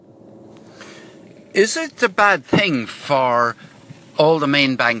Is it a bad thing for all the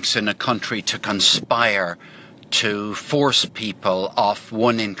main banks in a country to conspire to force people off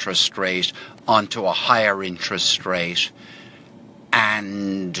one interest rate onto a higher interest rate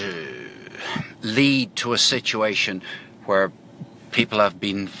and lead to a situation where people have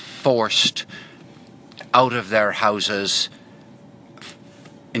been forced out of their houses,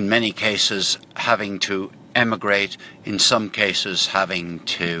 in many cases having to emigrate, in some cases having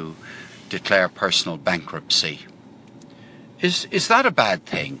to declare personal bankruptcy? Is that a bad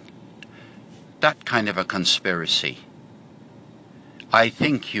thing? That kind of a conspiracy? I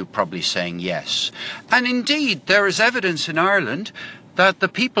think you're probably saying yes. And indeed, there is evidence in Ireland that the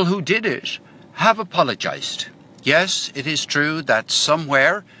people who did it have apologised. Yes, it is true that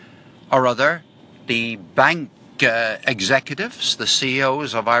somewhere or other, the bank executives, the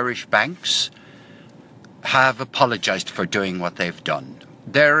CEOs of Irish banks, have apologised for doing what they've done.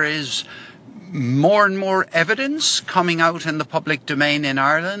 There is more and more evidence coming out in the public domain in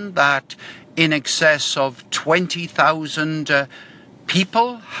Ireland that in excess of 20,000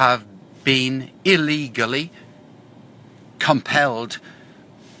 people have been illegally compelled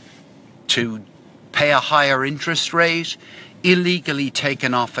to pay a higher interest rate, illegally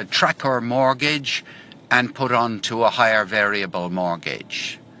taken off a tracker mortgage and put onto a higher variable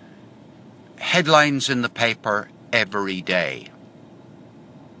mortgage. Headlines in the paper every day.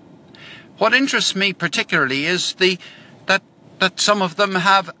 What interests me particularly is that some of them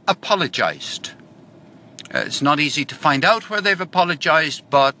have apologised. It's not easy to find out where they've apologised,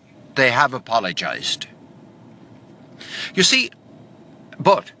 but they have apologised. You see,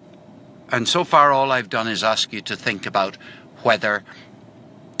 and so far all I've done is ask you to think about whether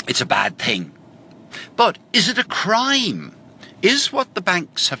it's a bad thing. But is it a crime? Is what the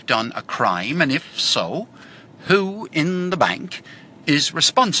banks have done a crime? And if so, who in the bank is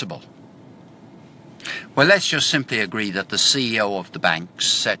responsible? Well, let's just simply agree that the CEO of the bank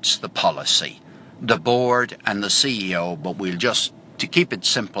sets the policy. The board and the CEO, but to keep it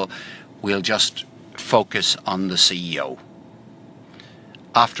simple, we'll just focus on the CEO.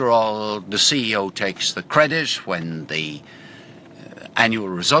 After all, the CEO takes the credit when the annual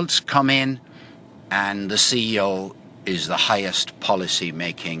results come in, and the CEO is the highest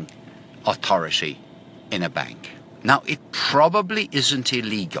policy-making authority in a bank. Now, it probably isn't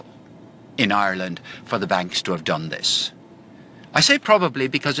illegal in Ireland for the banks to have done this. I say probably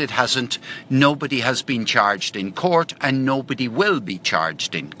because it hasn't. Nobody has been charged in court and nobody will be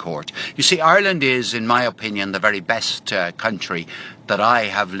charged in court. You see, Ireland is, in my opinion, the very best country that I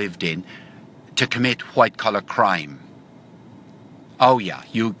have lived in to commit white-collar crime. Oh yeah,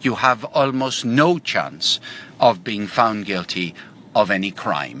 you have almost no chance of being found guilty of any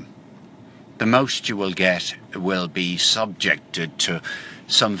crime. The most you will get will be subjected to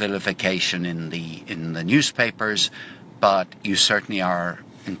some vilification in the newspapers, but you certainly are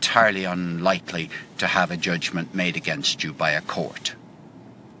entirely unlikely to have a judgment made against you by a court.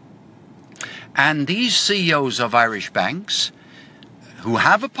 And these CEOs of Irish banks, who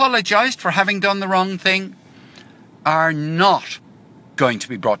have apologised for having done the wrong thing, are not going to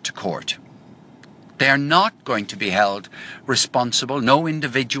be brought to court. They are not going to be held responsible. No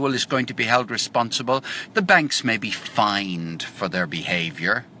individual is going to be held responsible. The banks may be fined for their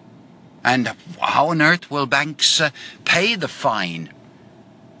behaviour. And how on earth will banks pay the fine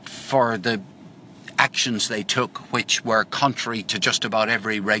for the actions they took, which were contrary to just about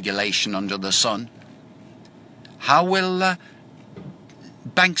every regulation under the sun? How will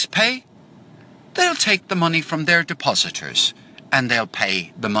banks pay? They'll take the money from their depositors and they'll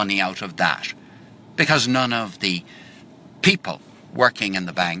pay the money out of that, because none of the people working in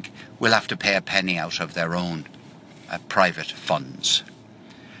the bank will have to pay a penny out of their own private funds.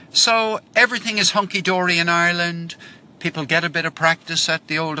 So everything is hunky-dory in Ireland. People get a bit of practice at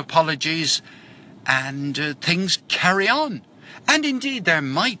the old apologies and things carry on. And indeed there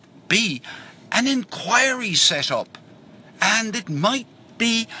might be an inquiry set up, and it might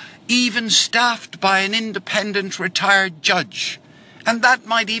be even staffed by an independent retired judge, and that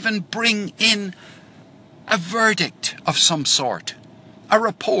might even bring in a verdict of some sort, a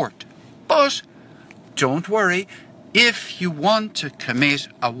report. But don't worry, if you want to commit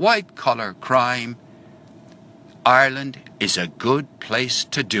a white-collar crime, Ireland is a good place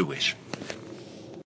to do it.